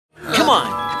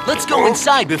on, let's go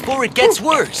inside before it gets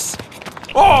worse.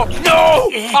 Oh, no!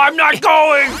 I'm not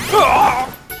going!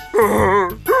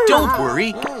 Don't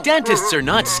worry, dentists are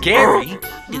not scary.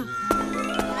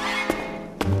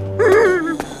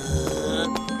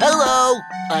 Hello,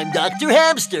 I'm Dr.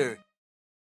 Hamster.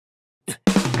 Go,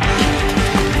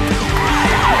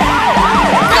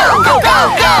 go,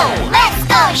 go, go! Let's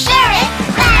go, Sheriff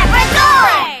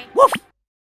Labrador! Woof!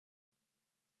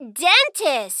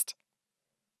 Dentist!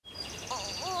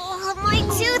 Oh, my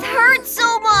tooth hurts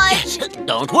so much!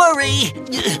 Don't worry.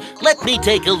 Let me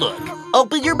take a look.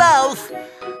 Open your mouth.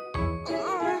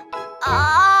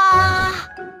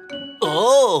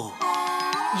 Oh,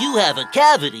 you have a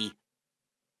cavity.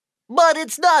 But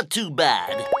it's not too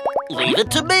bad. Leave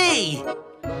it to me.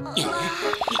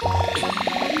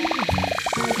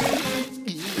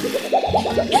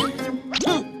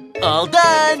 All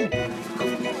done.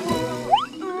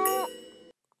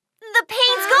 The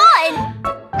pain's gone!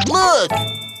 Look.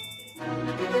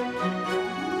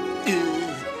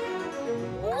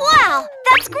 Wow,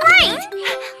 that's great!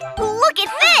 Look at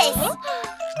this!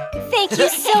 Thank you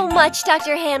so much,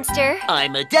 Dr. Hamster.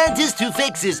 I'm a dentist who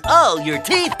fixes all your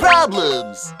teeth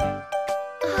problems.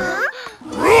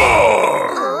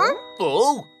 Huh?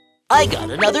 Oh, I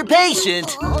got another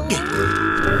patient.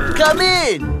 Come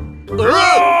in. Dr.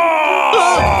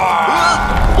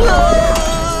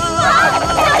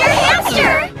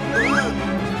 Hamster!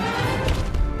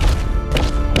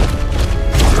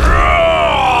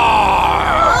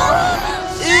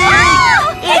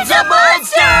 It's a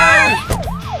monster!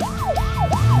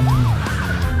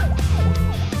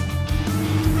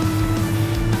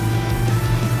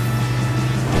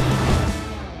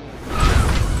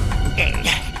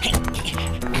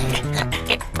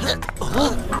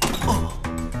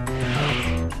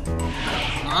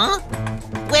 Huh?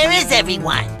 Where is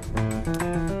everyone?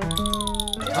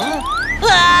 Huh?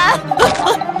 Ah!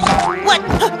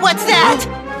 What's that?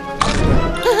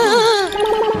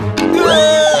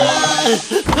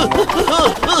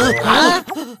 Huh?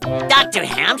 Dr.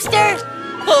 Hamster?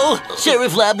 Oh,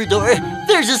 Sheriff Labrador,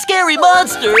 there's a scary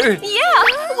monster! Yeah,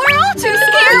 we're all too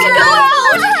scared to go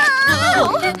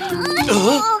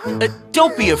out!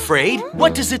 Don't be afraid.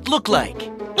 What does it look like?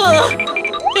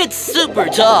 It's super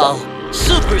tall,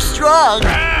 super strong,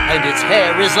 and its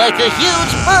hair is like a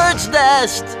huge bird's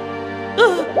nest.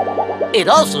 It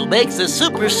also makes a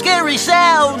super scary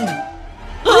sound.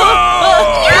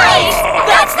 Yikes!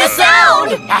 That's the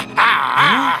sound!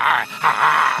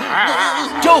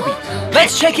 Toby,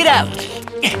 let's check it out.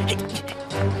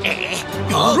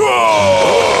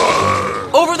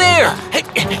 Over there!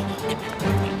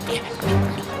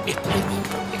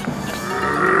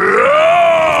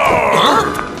 Huh?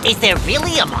 Is there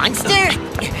really a monster?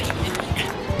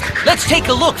 Let's take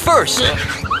a look first.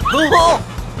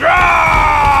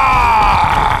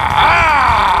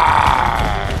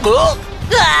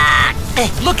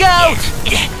 Look out!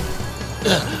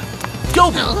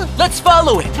 Toby, let's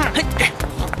follow it.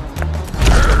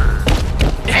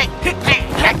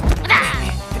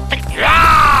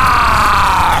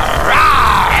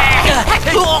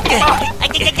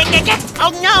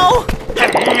 Oh no!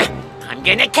 I'm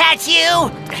gonna catch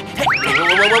you!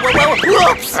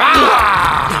 Whoops!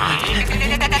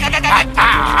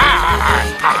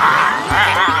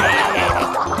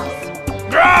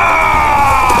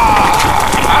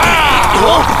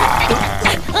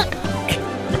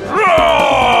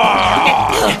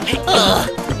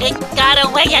 It got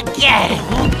away again!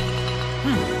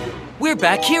 We're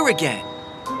back here again.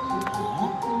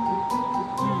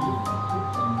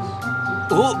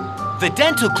 Oh, the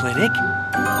dental clinic?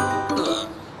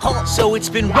 So it's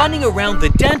been running around the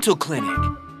dental clinic.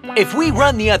 If we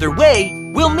run the other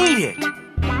way, we'll meet it.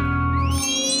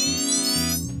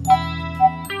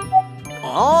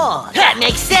 Oh, that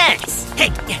makes sense.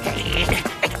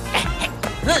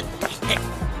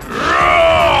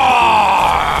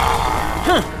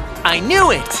 I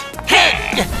knew it.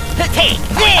 Take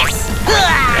this.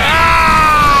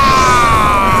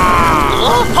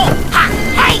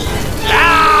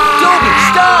 Toby,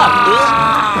 stop!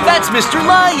 That's Mr.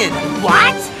 Lion.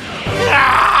 What?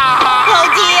 Oh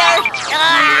dear!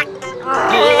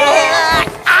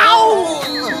 Ow!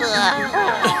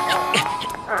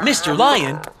 Mr.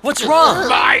 Lion, what's wrong?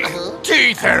 My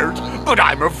teeth hurt, but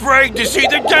I'm afraid to see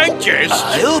the dentist.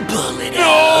 I'll pull it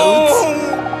out.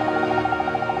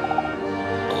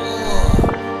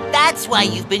 That's why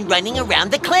you've been running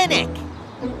around the clinic.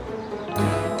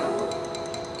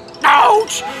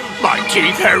 Ouch! My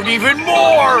teeth hurt even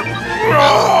more!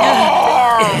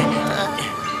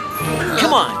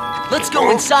 Come on, let's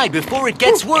go inside before it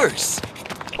gets worse.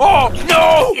 Oh,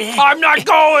 no! I'm not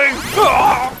going!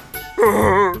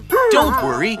 Don't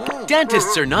worry,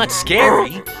 dentists are not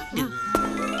scary.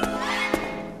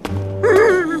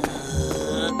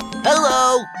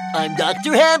 Hello, I'm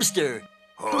Dr. Hamster.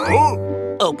 Huh?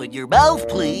 Open your mouth,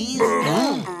 please.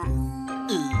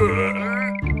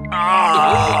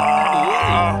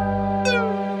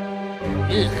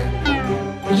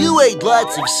 You ate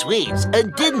lots of sweets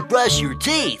and didn't brush your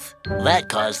teeth. That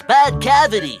caused bad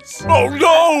cavities. Oh,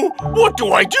 no! What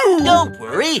do I do? Don't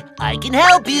worry, I can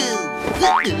help you.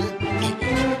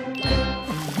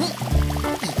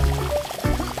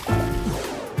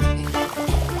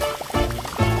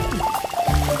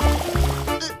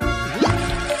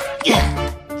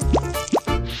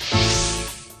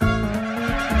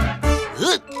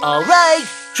 All right,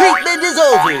 treatment is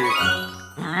over.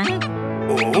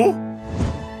 Oh?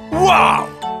 Wow!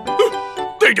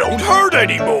 They don't hurt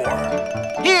anymore.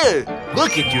 Here,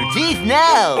 look at your teeth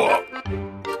now.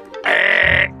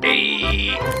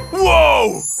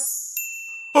 Whoa!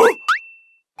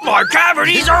 My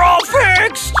cavities are all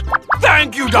fixed!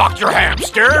 Thank you, Dr.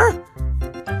 Hamster!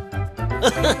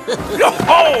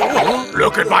 Oh,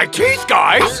 look at my teeth,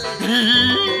 guys!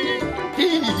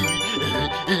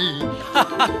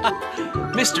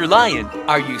 Mr. Lion,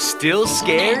 are you still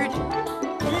scared?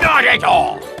 Not at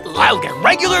all! I'll get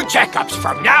regular checkups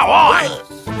from now on!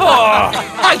 Oh,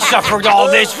 I suffered all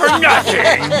this for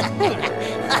nothing!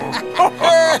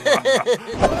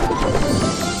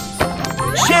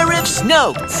 Sheriff's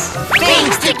Notes.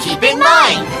 Things to keep in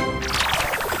mind.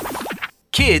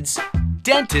 Kids,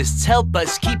 dentists help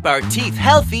us keep our teeth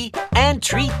healthy and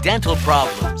treat dental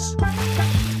problems.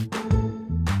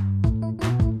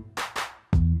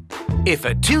 If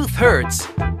a tooth hurts,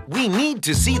 we need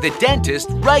to see the dentist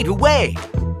right away.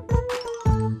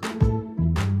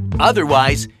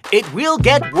 Otherwise, it will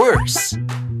get worse.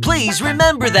 Please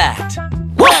remember that.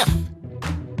 Woof!